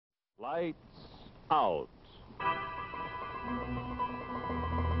Lights out.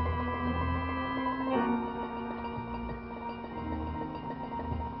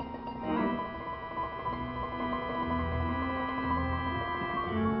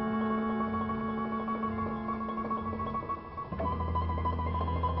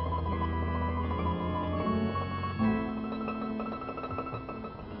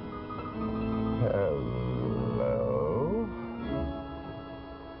 Hello.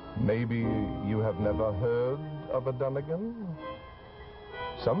 Maybe you have never heard of a Dullaghen?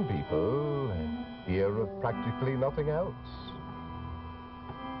 Some people hear of practically nothing else.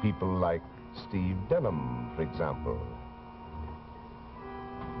 People like Steve Denham, for example.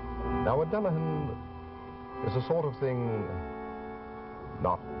 Now, a Dullaghen is a sort of thing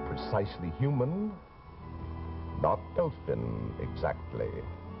not precisely human, not elfin exactly.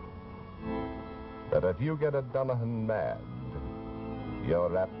 But if you get a Dullaghen mad,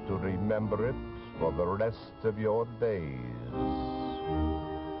 you're apt to remember it for the rest of your days.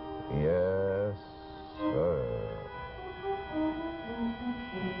 Yes, sir.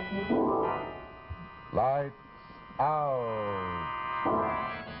 Lights out.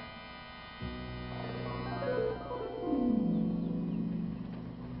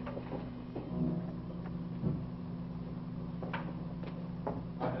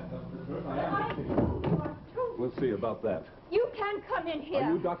 We'll see about that. You can't come in here.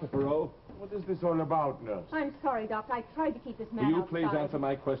 Are you Dr. Perot? What is this all about, nurse? I'm sorry, Doctor. I tried to keep this man Will you outside. please answer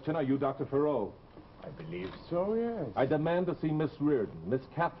my question? Are you Dr. Perot? I believe so, yes. I demand to see Miss Reardon, Miss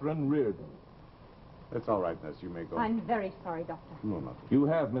Catherine Reardon. That's all right, nurse. You may go. I'm very sorry, Doctor. No, nothing. You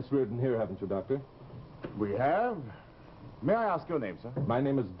have Miss Reardon here, haven't you, Doctor? We have. May I ask your name, sir? My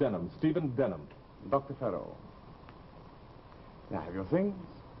name is Denham, Stephen Denham. Dr. Farrow. Now, have your things?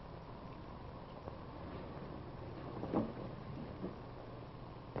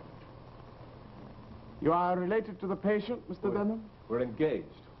 You are related to the patient, Mr. Denham? We're engaged.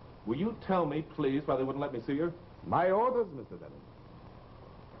 Will you tell me, please, why they wouldn't let me see her? My orders, Mr. Denham.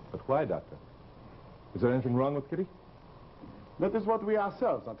 But why, Doctor? Is there anything wrong with Kitty? That is what we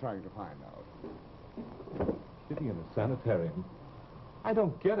ourselves are trying to find out. Kitty in a sanitarium? I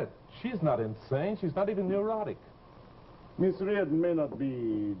don't get it. She's not insane. She's not even neurotic. Miss Reardon may not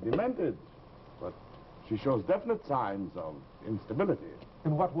be demented, but she shows definite signs of instability.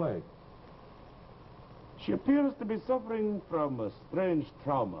 In what way? She appears to be suffering from a strange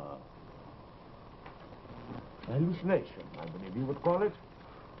trauma. Hallucination, I believe you would call it.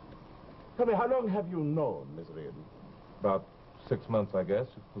 Tell me, how long have you known Miss Reardon? About 6 months, I guess.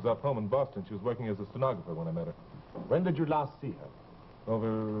 She was up home in Boston. She was working as a stenographer when I met her. When did you last see her?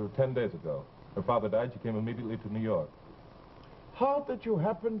 Over 10 days ago. Her father died. She came immediately to New York. How did you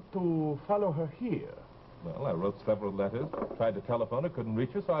happen to follow her here? Well, I wrote several letters, tried to telephone her, couldn't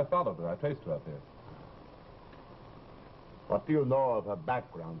reach her, so I followed her. I traced her up here. What do you know of her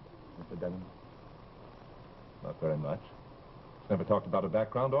background, Mr. Denham? Not very much. She never talked about her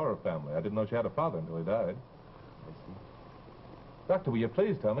background or her family. I didn't know she had a father until he died. I see. Doctor, will you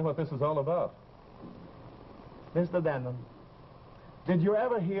please tell me what this is all about? Mr. Denham, did you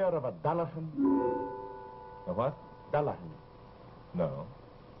ever hear of a Dullaghen? A what? Dullaghen. No.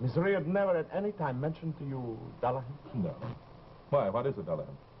 Miss Reardon never at any time mentioned to you Dullaghen? No. Why? What is a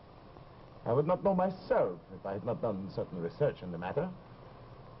Dullaghen? I would not know myself if I had not done certain research in the matter.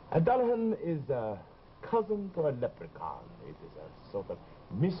 A Dullaghen is a cousin to a leprechaun. It is a sort of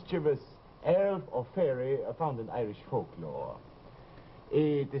mischievous elf or fairy found in Irish folklore.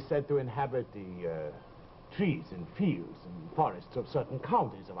 It is said to inhabit the trees and fields and forests of certain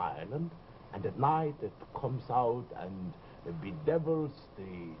counties of Ireland, and at night it comes out and bedevils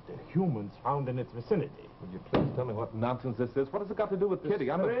the humans found in its vicinity. Will you please tell me what nonsense this is? What has it got to do with Kitty?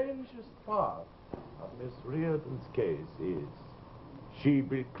 The strangest part of Miss Reardon's case is she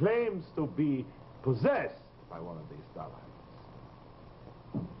claims to be possessed by one of these Dullaghen.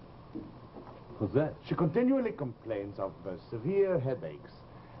 Possessed? She continually complains of severe headaches.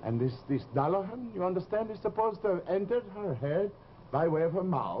 And this Dullaghen, you understand, is supposed to have entered her head by way of her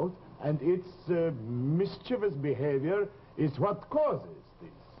mouth, and its mischievous behavior is what causes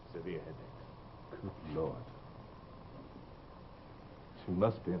these severe headaches. Good Lord. She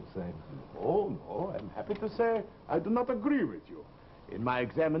must be insane. Oh, no, I'm happy to say I do not agree with you. In my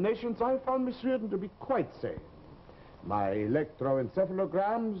examinations, I found Miss Reardon to be quite sane. My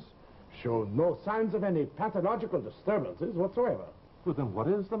electroencephalograms show no signs of any pathological disturbances whatsoever. Well, then what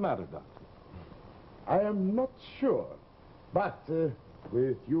is the matter, Doctor? I am not sure, but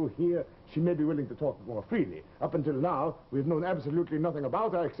with you here, she may be willing to talk more freely. Up until now, we've known absolutely nothing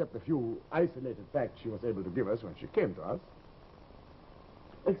about her except a few isolated facts she was able to give us when she came to us.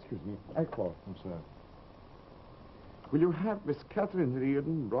 Excuse me, Act 4. I'm sorry. Will you have Miss Catherine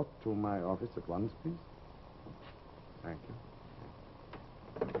Reardon brought to my office at once, please? Thank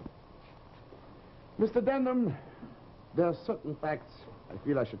you. Mr. Denham, there are certain facts I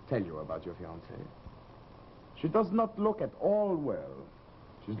feel I should tell you about your fiancée. She does not look at all well.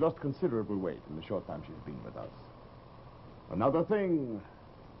 She's lost considerable weight in the short time she's been with us. Another thing,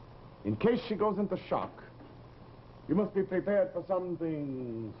 in case she goes into shock, you must be prepared for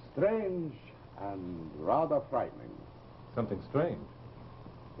something strange and rather frightening. Something strange.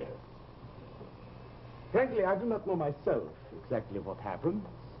 Yes. Frankly, I do not know myself exactly what happened.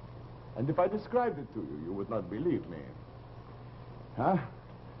 And if I described it to you, you would not believe me. Huh?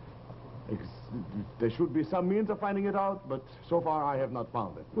 There should be some means of finding it out, but so far I have not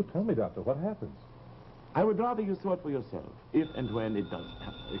found it. Well, tell me, Doctor, what happens? I would rather you saw it for yourself, if and when it does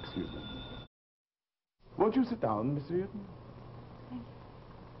happen. Excuse me. Won't you sit down, Miss Reardon? Thank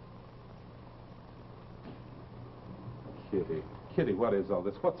you. Kitty. Kitty, what is all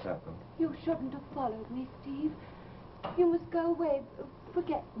this? What's happened? You shouldn't have followed me, Steve. You must go away.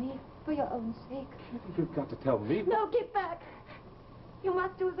 Forget me, for your own sake. Kitty, you've got to tell me. No, get back. You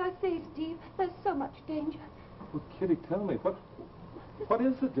must do as I say, Steve. There's so much danger. Well, Kitty, tell me, what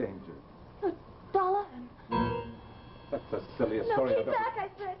is the danger? The Dullaghen. That's the silliest No, story I've keep ever... back, I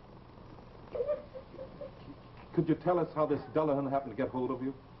said. Could you tell us how this Dullaghen happened to get hold of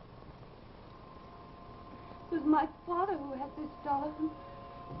you? It was my father who had this Dullaghen.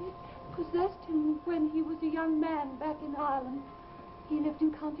 It possessed him when he was a young man back in Ireland. He lived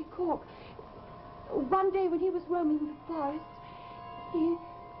in County Cork. One day when he was roaming the forests,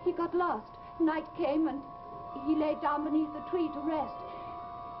 he got lost. Night came and he lay down beneath a tree to rest.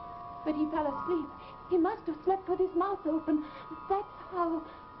 But he fell asleep. He must have slept with his mouth open. That's how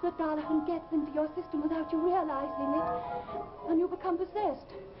the Dullaghen gets into your system without you realizing it. And you become possessed.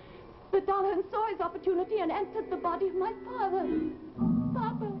 The Dullaghen saw his opportunity and entered the body of my father.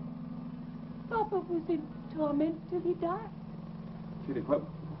 Papa was in torment till he died. Kitty,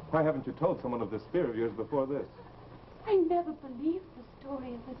 why haven't you told someone of this fear of yours before this? I never believed the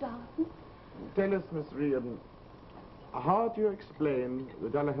story of the Dullaghen. Tell us, Miss Reardon, how do you explain the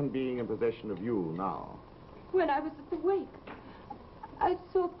Dullaghen being in possession of you now? When I was at the wake, I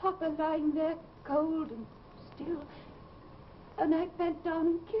saw Papa lying there cold and still, and I bent down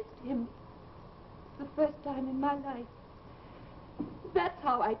and kissed him. The first time in my life. That's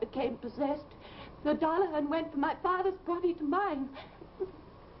how I became possessed. The Dullaghen went from my father's body to mine.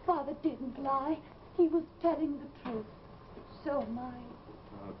 Father didn't lie. He was telling the truth. So am I.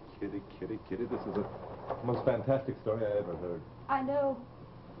 Oh, Kitty, Kitty, Kitty, this is the most fantastic story I ever heard. I know,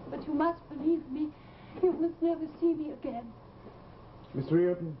 but you must believe me. You must never see me again. Miss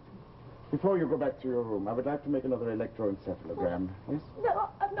Reardon, before you go back to your room, I would like to make another electroencephalogram. Yes? No,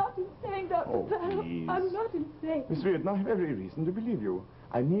 I'm not insane, Dr. Oh, Farrell. please. I'm not insane. Miss Reardon, I have every reason to believe you.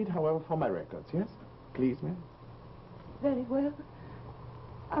 I need, however, for my records, yes? Please, ma'am. Very well.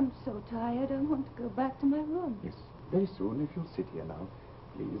 I'm so tired, I want to go back to my room. Yes, very soon, if you'll sit here now,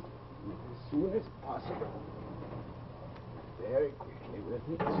 please. As soon as possible. Very quickly with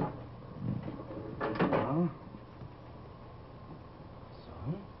it. Now. So.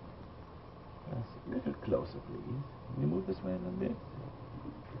 Just a little closer, please. Can you move this way a little bit?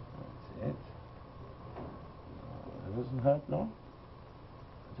 That's it. That doesn't hurt, no?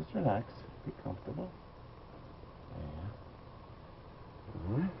 Just relax. Be comfortable.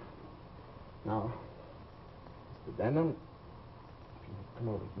 There. Now, Mr. Denham, if you come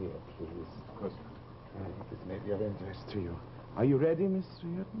over here, please. Of course. This may be of interest to you. Are you ready, Miss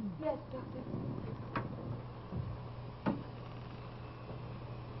Reardon? Yes, Doctor.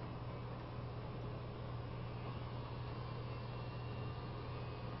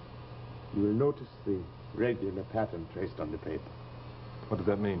 You will notice the regular pattern traced on the paper. What does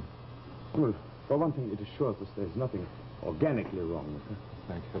that mean? Well, for one thing, it assures us there's nothing organically wrong with her.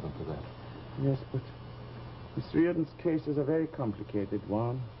 Thank heaven for that. Yes, but Miss Reardon's case is a very complicated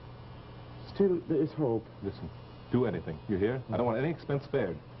one. Still, there is hope. Listen, do anything. You hear? I don't want any expense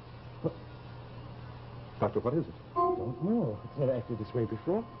spared. What? Doctor, what is it? I don't know. It's never acted this way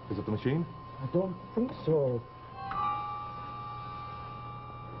before. Is it the machine? I don't think so.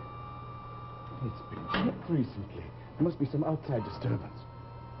 It's been checked recently. There must be some outside disturbance.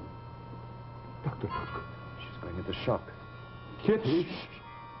 Doctor, She's going into shock. Kitty! Shh.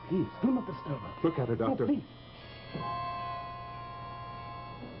 Please, do not disturb her. Look at her, Doctor. No, please.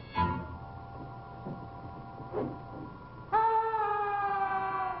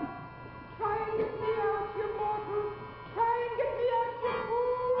 Try and get me out, you mortals! Try and get me out, you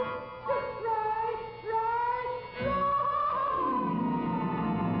fools! Just try!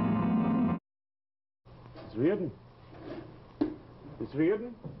 Miss Reardon? Miss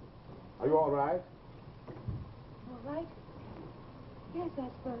Reardon? Are you all right? All right? Yes, I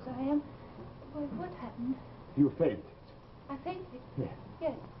suppose I am. Well, what happened? You fainted. I fainted. Yes.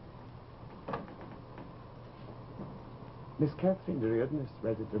 Yes. Miss Catherine Reardon is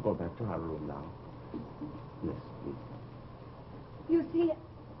ready to go back to her room now. Yes, please. You see,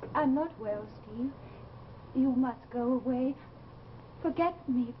 I'm not well, Steve. You must go away. Forget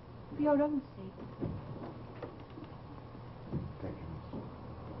me for your own sake. Thank you, Miss.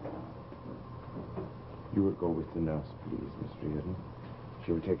 You will go with the nurse, please, Miss Reardon.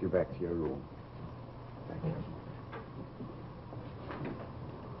 She will take you back to your room. Thank you.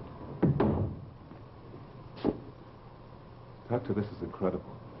 Doctor, this is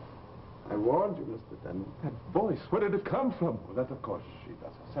incredible. I warned you, Mr. Denman. That voice, where did it come from? Well, that, of course, she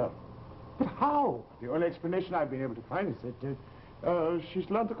does herself. But how? The only explanation I've been able to find is that she's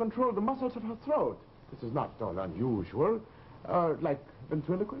learned to control the muscles of her throat. This is not at all unusual. Like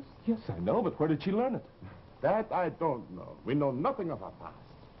ventriloquist? Yes, I know, but where did she learn it? That I don't know. We know nothing of her past.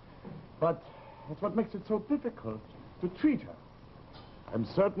 But that's what makes it so difficult to treat her. I'm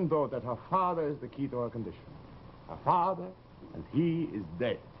certain, though, that her father is the key to her condition. Her father, and he is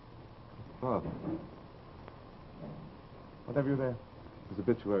dead. Father. What have you there? His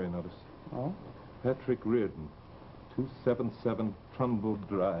obituary notice. Oh? Patrick Reardon, 277 Trumbull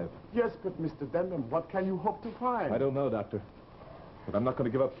Drive. Yes, but Mr. Denman, what can you hope to find? I don't know, Doctor. But I'm not going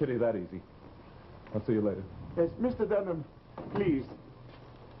to give up Kitty that easy. I'll see you later. Yes, Mr. Denman, please,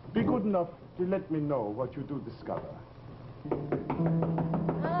 be good enough to let me know what you do discover.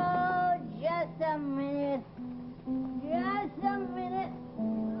 Oh, just a minute. Just a minute.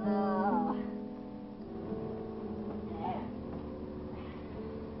 Oh.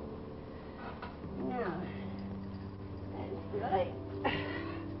 Now, that's right.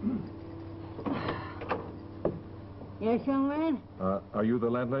 Yes, young man? Are you the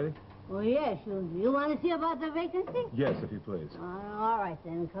landlady? Well, yes. You want to see about the vacancy? Yes, if you please. All right,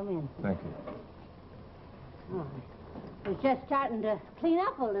 then. Come in. Thank you. Oh. We're just starting to clean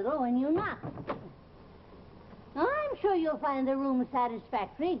up a little when you knock. I'm sure you'll find the room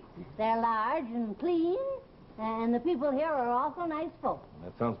satisfactory. They're large and clean, and the people here are awful nice folk.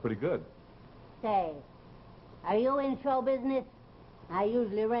 That sounds pretty good. Say, are you in show business? I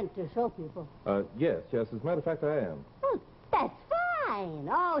usually rent to show people. Yes. As a matter of fact, I am. Oh, that's fine.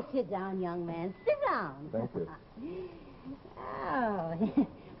 Oh, sit down, young man. Sit down. Thank you. Oh,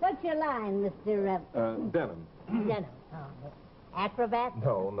 what's your line, Mr. Denham. Denham? Oh, acrobat?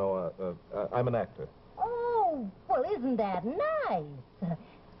 No, I'm an actor. Oh, well, isn't that nice?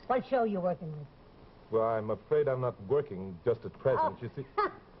 What show you working with? Well, I'm afraid I'm not working just at present, you see.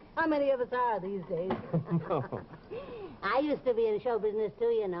 How many of us are these days? No. I used to be in show business, too,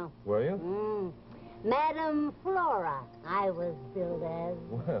 you know. Were you? Madam Flora, I was billed as.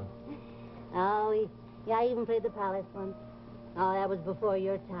 Well. Oh, yeah, I even played the Palace once. Oh, that was before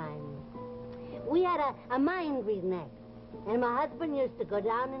your time. We had a mind-reading act. And my husband used to go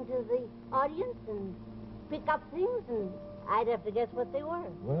down into the audience and pick up things, and I'd have to guess what they were.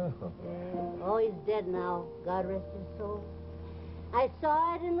 Well. Oh, he's dead now. God rest his soul. I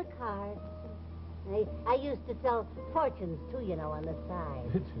saw it in the cards. I used to tell fortunes, too, you know, on the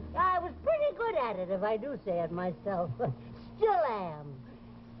side. Did you? I was pretty good at it, if I do say it myself. Still am.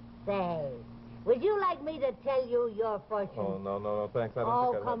 Say, would you like me to tell you your fortune? Oh, no, thanks. I don't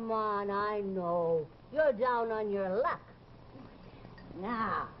Oh, think I come on, I know. You're down on your luck.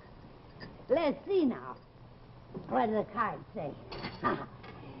 Now, let's see now. What do the cards say?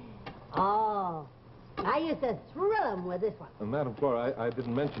 Oh, I used to thrill him with this one. Madam Flora, I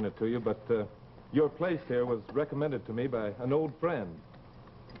didn't mention it to you, but your place here was recommended to me by an old friend.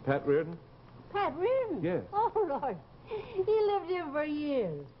 Pat Reardon? Pat Reardon? Yes. Oh, Lord. He lived here for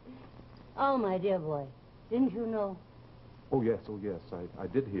years. Oh, my dear boy. Didn't you know? Oh, yes. I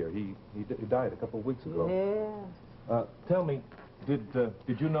did hear. He died a couple of weeks ago. Yeah. Tell me,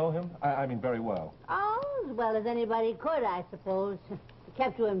 did you know him? I mean, very well. Oh, as well as anybody could, I suppose. He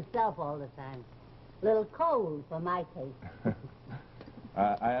kept to himself all the time. A little cold for my taste.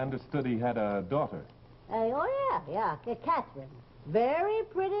 I understood he had a daughter. Oh, yeah, Catherine. Very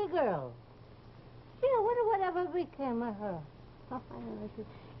pretty girl. Gee, I wonder whatever became of her. Oh, I don't know.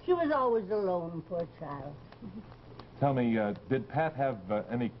 She was always alone, poor child. Tell me, did Pat have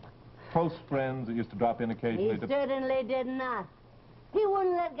any close friends that used to drop in occasionally? He certainly did not. He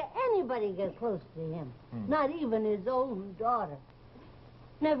wouldn't let anybody get close to him. Not even his own daughter.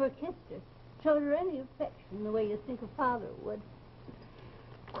 Never kissed her. Showed her any affection the way you think a father would.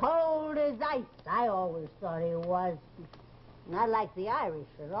 Cold as ice, I always thought he was. Not like the Irish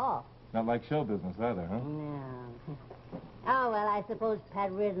at all. Not like show business either, huh? No. Oh, well, I suppose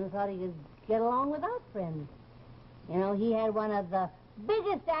Pat Reardon thought he could get along without friends. You know, he had one of the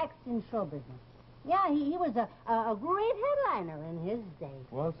biggest acts in show business. Yeah, he was a great headliner in his day.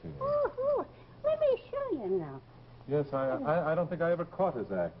 Was he? Oh, let me show you now. Yes, I don't think I ever caught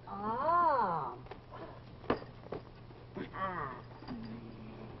his act. Oh.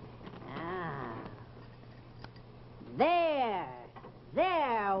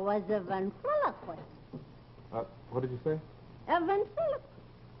 There was a ventriloquist. What did you say? A ventriloquist.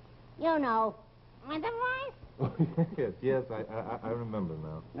 You know, the voice. yes, I remember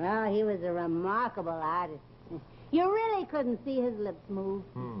now. Well, he was a remarkable artist. You really couldn't see his lips move.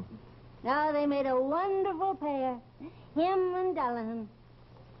 No, they made a wonderful pair. Him and Dullaghen.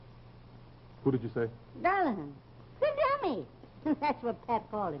 Who did you say? Dullaghen. The dummy. That's what Pat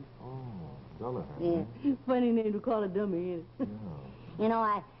called him. Oh, Dullaghen. Yeah. Funny name to call a dummy, ain't it? Yeah. You know,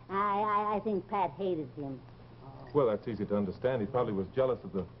 I think Pat hated him. Well, that's easy to understand. He probably was jealous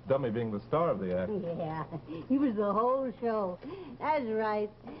of the dummy being the star of the act. Yeah, he was the whole show. That's right.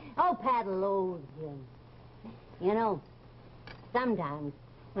 Oh, Pat loathed him. You know, sometimes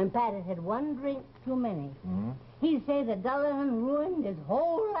when Pat had had one drink too many, he'd say that Dullaghen ruined his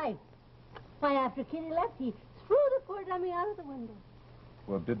whole life. Why, after Kitty left, he threw the poor dummy out of the window.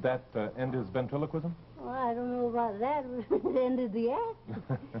 Well, did that end his ventriloquism? Well, I don't know about that. It ended the act.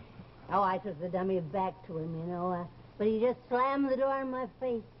 Oh, I took the dummy back to him, you know, but he just slammed the door in my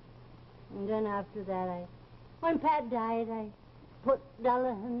face. And then after that, when Pat died, I put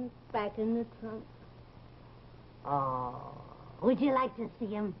Dullaghen back in the trunk. Oh, would you like to see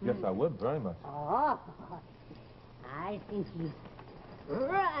him? Yes, I would, very much. Oh, I think he's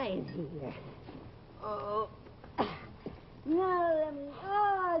right here. Oh, now let me...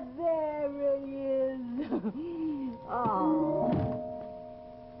 Oh, there he is. Oh.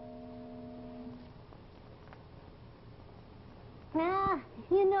 Now,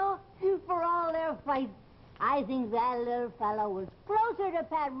 you know, for all their fights, I think that little fellow was closer to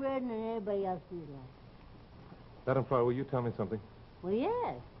Pat Reardon than anybody else in his life. Madam Flower, will you tell me something? Well,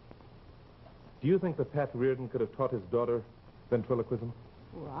 yes. Do you think that Pat Reardon could have taught his daughter ventriloquism?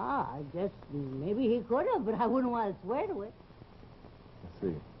 Well, I guess maybe he could have, but I wouldn't want to swear to it. I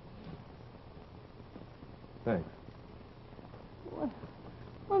see. Thanks.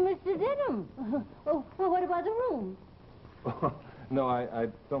 Well, Mr. Denham, well, what about the room? No, I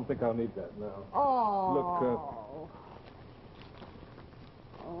don't think I'll need that now. Oh.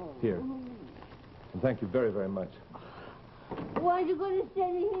 Look, here. And thank you very, very much. Why are you going to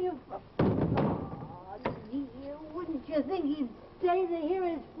stay here? Oh, dear, wouldn't you think he'd stay here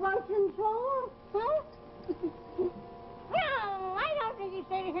as front control? Huh? No, I don't think he'd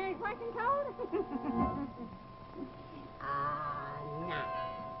stay here as front control.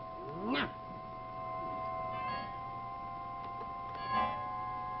 No.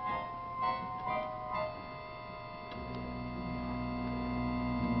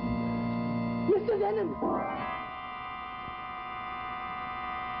 Mr. Denham!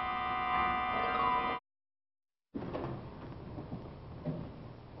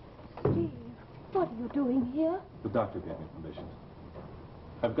 Steve, what are you doing here? The doctor gave me permission.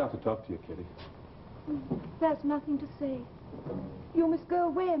 I've got to talk to you, Kitty. There's nothing to say. You must go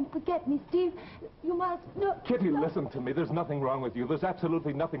away and forget me, Steve. You must... No, Kitty, no. listen to me. There's nothing wrong with you. There's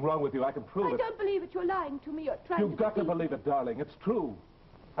absolutely nothing wrong with you. I can prove I it. don't believe it. You're lying to me. You're trying You've got to deceive me. believe it, darling. It's true.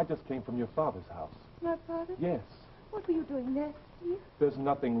 I just came from your father's house. My father? Yes. What were you doing there, Steve? There's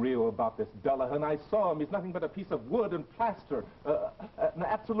nothing real about this Dullaghen. I saw him. He's nothing but a piece of wood and plaster. An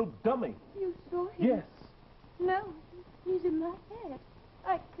absolute dummy. You saw him? Yes. No, he's in my head.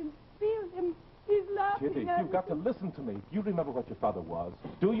 I can feel him. He's laughing Kitty, at you've got to listen to me. Do you remember what your father was?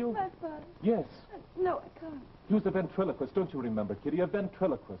 Do you? My father? Yes. No, I can't. He was a ventriloquist. Don't you remember, Kitty? A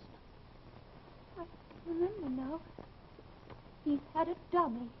ventriloquist. I remember now. He had a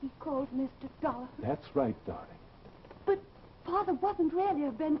dummy he called Mr. Dullaghen. That's right, darling. But Father wasn't really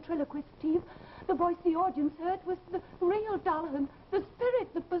a ventriloquist, Steve. The voice the audience heard was the real Dullaghen, the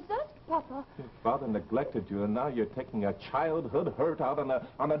spirit, the possessed Papa. Your father neglected you, and now you're taking a childhood hurt out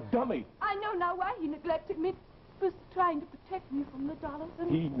on a dummy. I know now why he neglected me. He was trying to protect me from the Dullaghen.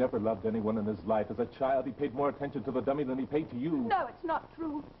 He never loved anyone in his life. As a child, he paid more attention to the dummy than he paid to you. No, it's not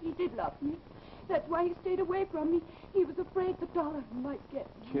true. He did love me. That's why he stayed away from me. He was afraid the Dullaghen might get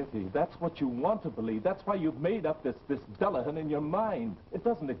me. Kitty, that's what you want to believe. That's why you've made up this Dullaghen in your mind. It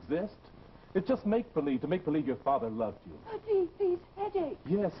doesn't exist. It's just make-believe, to make believe your father loved you. But these headaches.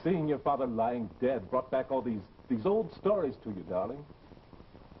 Yes, seeing your father lying dead brought back all these old stories to you, darling.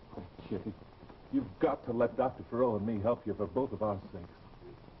 Oh, Kitty, you've got to let Dr. Farrell and me help you for both of our sakes.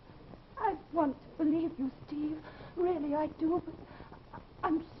 want to believe you, Steve. Really, I do, but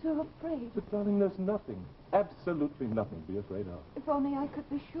I'm so afraid. But, darling, there's nothing, absolutely nothing to be afraid of. If only I could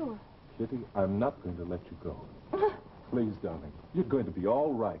be sure. Kitty, I'm not going to let you go. Please, darling. You're going to be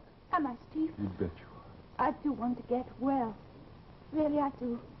all right. Am I, Steve? You bet you are. I do want to get well. Really, I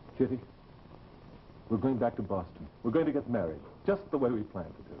do. Kitty, we're going back to Boston. We're going to get married, just the way we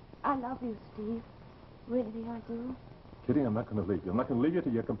planned to do. I love you, Steve. Really, I do. Kitty, I'm not going to leave you. I'm not going to leave you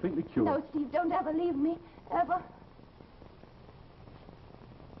till you're completely cured. No, Steve, don't ever leave me. Ever.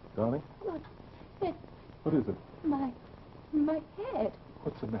 Darling? What is it? My head.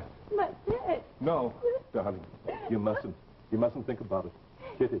 What's the matter? My head. No, darling. You mustn't. You mustn't think about it.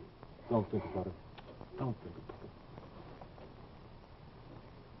 Kitty, don't think about it. Don't think about it.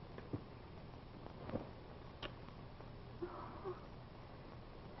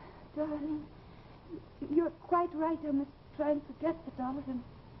 Darling, you're quite right. I must try and forget the Dullaghen.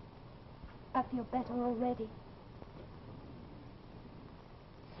 I feel better already.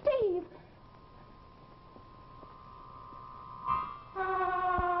 Steve!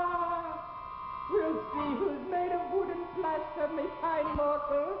 We'll see who's made of wood and plaster, me fine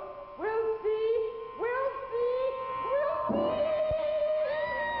mortal. We'll see, we'll see, we'll see!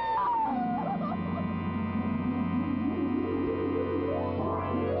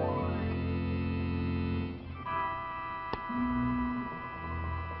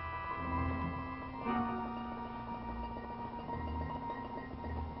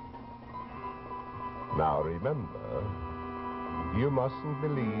 Now remember, you mustn't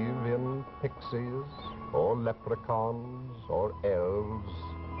believe in pixies, or leprechauns, or elves,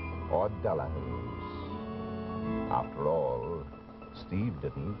 or Dullaghens. After all, Steve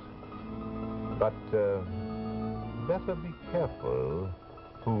didn't. But better be careful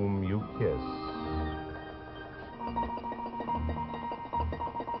whom you kiss.